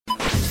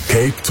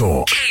Cape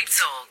Talk. Cape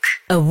Talk.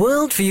 A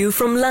worldview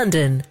from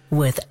London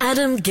with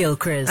Adam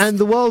Gilchrist. And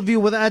the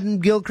Worldview with Adam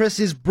Gilchrist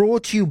is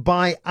brought to you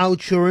by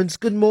Outsurance.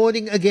 Good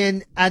morning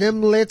again,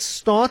 Adam. Let's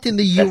start in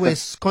the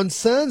U.S.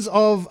 Concerns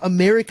of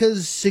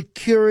America's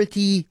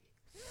security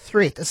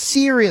threat, a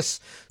serious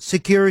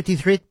security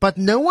threat, but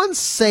no one's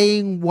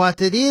saying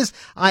what it is.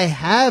 I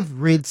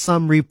have read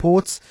some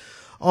reports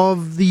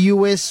of the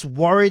U.S.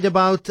 worried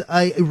about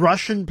a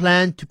Russian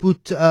plan to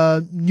put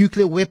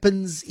nuclear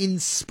weapons in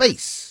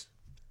space.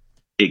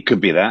 It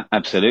could be that,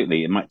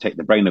 absolutely. It might take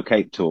the brain of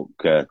Cape Talk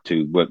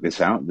to work this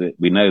out.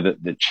 We know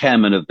that the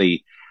chairman of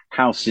the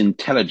House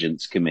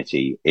Intelligence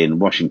Committee in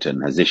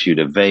Washington has issued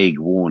a vague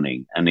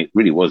warning, and it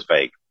really was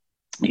vague.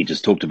 He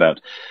just talked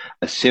about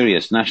a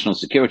serious national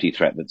security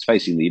threat that's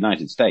facing the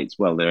United States.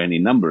 Well, there are any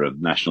number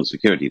of national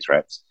security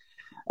threats,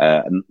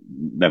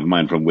 never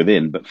mind from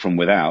within, but from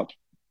without.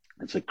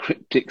 It's a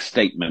cryptic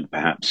statement,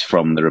 perhaps,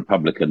 from the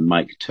Republican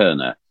Mike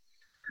Turner.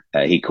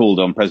 He called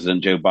on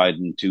President Joe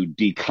Biden to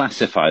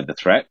declassify the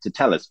threat, to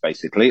tell us,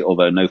 basically,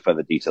 although no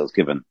further details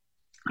given.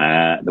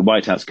 The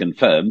White House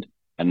confirmed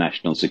a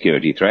national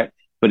security threat,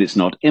 but it's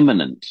not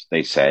imminent,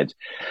 they said.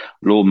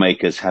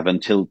 Lawmakers have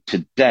until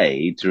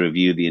today to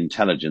review the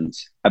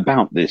intelligence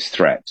about this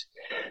threat.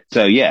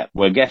 So, yeah,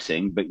 we're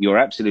guessing, but you're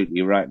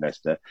absolutely right,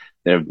 Lester.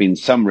 There have been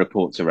some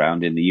reports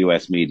around in the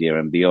US media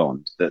and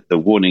beyond that the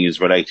warning is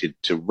related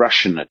to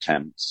Russian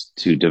attempts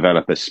to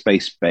develop a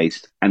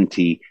space-based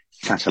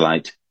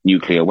anti-satellite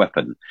nuclear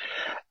weapon.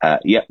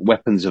 Yet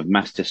weapons of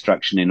mass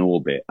destruction in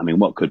orbit. I mean,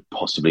 what could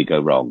possibly go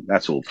wrong?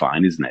 That's all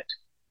fine, isn't it?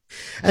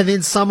 And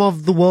then some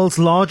of the world's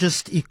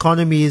largest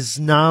economies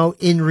now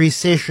in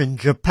recession.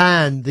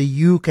 Japan,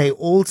 the UK,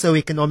 also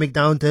economic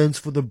downturns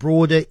for the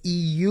broader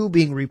EU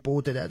being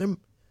reported,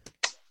 Adam.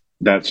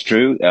 That's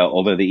true,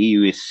 although the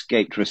EU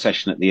escaped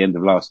recession at the end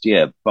of last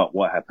year. But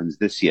what happens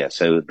this year?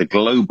 So the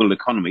global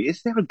economy,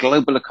 is there a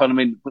global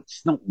economy?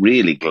 It's not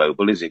really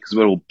global, is it? Because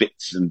we're all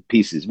bits and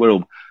pieces. We're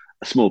all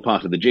a small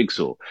part of the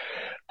jigsaw.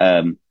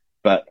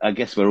 But I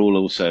guess we're all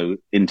also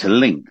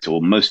interlinked, or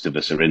most of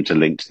us are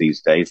interlinked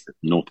these days.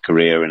 North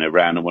Korea and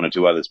Iran and one or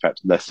two others,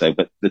 perhaps less so.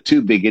 But the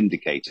two big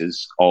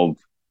indicators of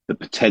the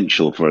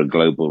potential for a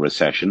global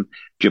recession,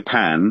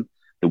 Japan,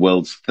 the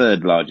world's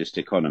third largest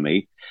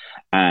economy,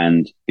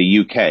 and the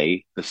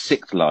UK, the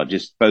sixth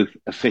largest, both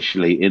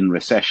officially in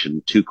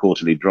recession, 2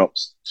 quarterly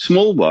drops.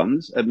 Small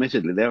ones,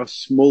 admittedly, there are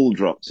small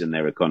drops in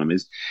their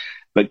economies,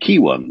 but key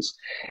ones.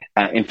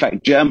 In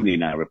fact, Germany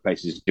now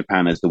replaces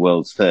Japan as the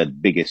world's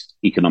third biggest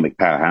economic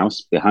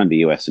powerhouse behind the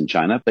US and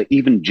China. But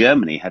even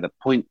Germany had a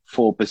 0.4%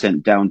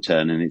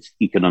 downturn in its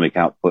economic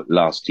output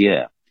last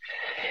year.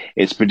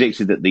 It's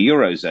predicted that the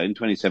Eurozone,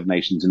 27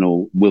 nations in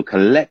all, will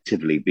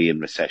collectively be in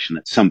recession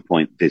at some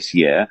point this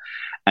year.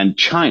 And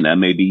China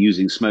may be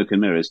using smoke and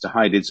mirrors to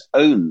hide its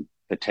own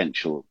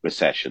potential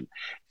recession.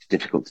 It's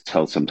difficult to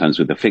tell sometimes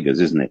with the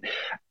figures, isn't it?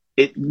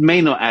 It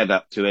may not add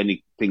up to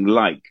anything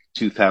like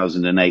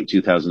 2008,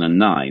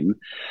 2009.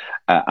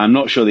 I'm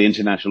not sure the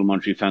International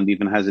Monetary Fund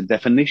even has a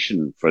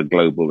definition for a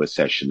global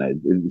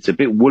recession. It's a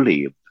bit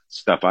woolly,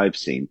 stuff I've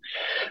seen.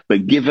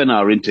 But given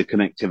our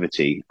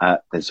interconnectivity,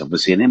 there's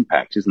obviously an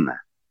impact, isn't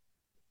there?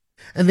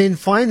 And then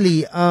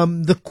finally,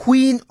 the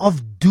Queen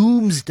of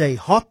Doomsday,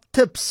 hot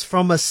tips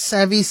from a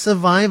savvy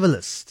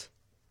survivalist.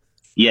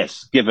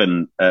 Yes,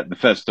 given the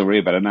first story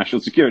about a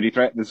national security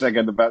threat, the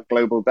second about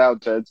global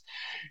downturns,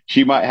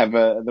 she might have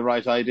the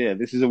right idea.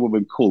 This is a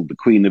woman called the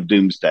Queen of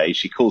Doomsday.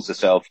 She calls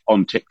herself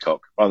on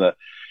TikTok, rather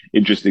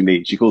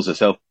interestingly, she calls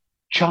herself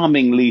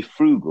Charmingly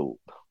Frugal,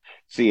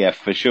 CF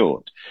for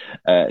short.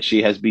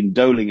 She has been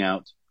doling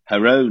out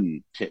her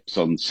own tips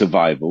on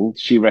survival.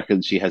 She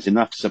reckons she has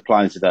enough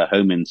supplies at her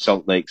home in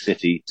Salt Lake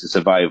City to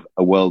survive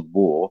a world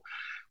war,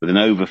 with an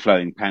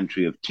overflowing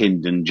pantry of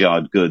tinned and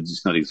jarred goods.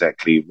 It's not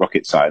exactly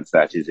rocket science,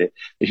 that, is it?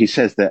 But she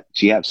says that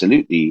she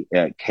absolutely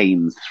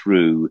came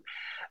through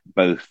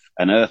both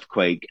an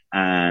earthquake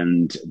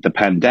and the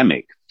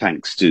pandemic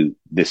thanks to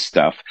this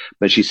stuff.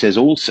 But she says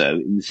also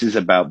this is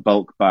about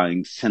bulk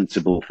buying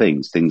sensible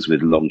things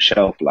with long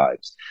shelf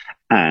lives,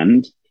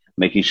 and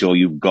making sure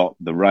you've got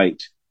the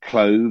right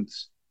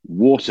clothes,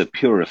 water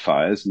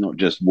purifiers, not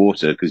just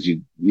water, because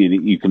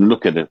you can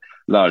look at a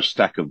large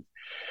stack of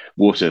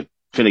water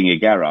filling your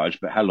garage,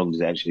 but how long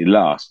does it actually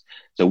last?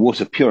 So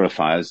water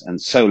purifiers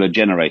and solar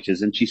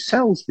generators, and she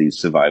sells these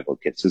survival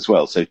kits as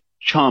well. So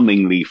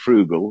Charmingly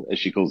Frugal, as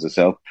she calls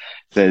herself,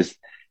 says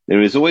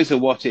there is always a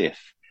what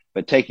if,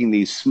 but taking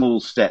these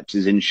small steps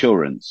is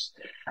insurance.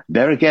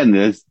 There again,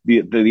 there's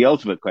the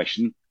ultimate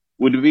question: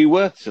 would it be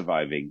worth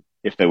surviving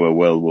if there were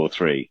World War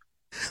III?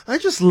 I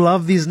just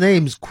love these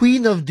names.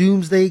 Queen of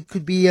Doomsday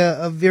could be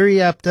a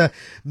very apt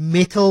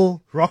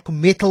rock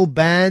metal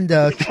band,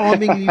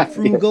 Charmingly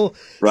Frugal,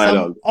 right some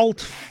on.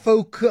 alt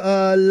folk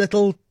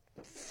little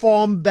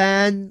farm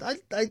band.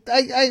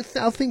 I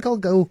think I'll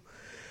go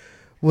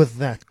with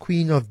that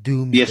Queen of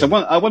Doomsday. Yes,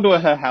 I wonder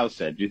what her house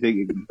said. Do you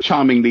think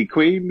charmingly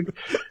queen,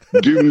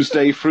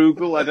 doomsday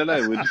frugal? I don't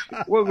know.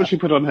 What would she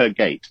put on her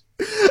gate?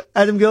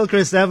 Adam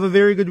Gilchrist, have a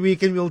very good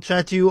weekend. We'll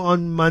chat to you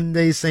on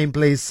Monday, same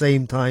place,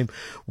 same time,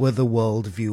 with the World View.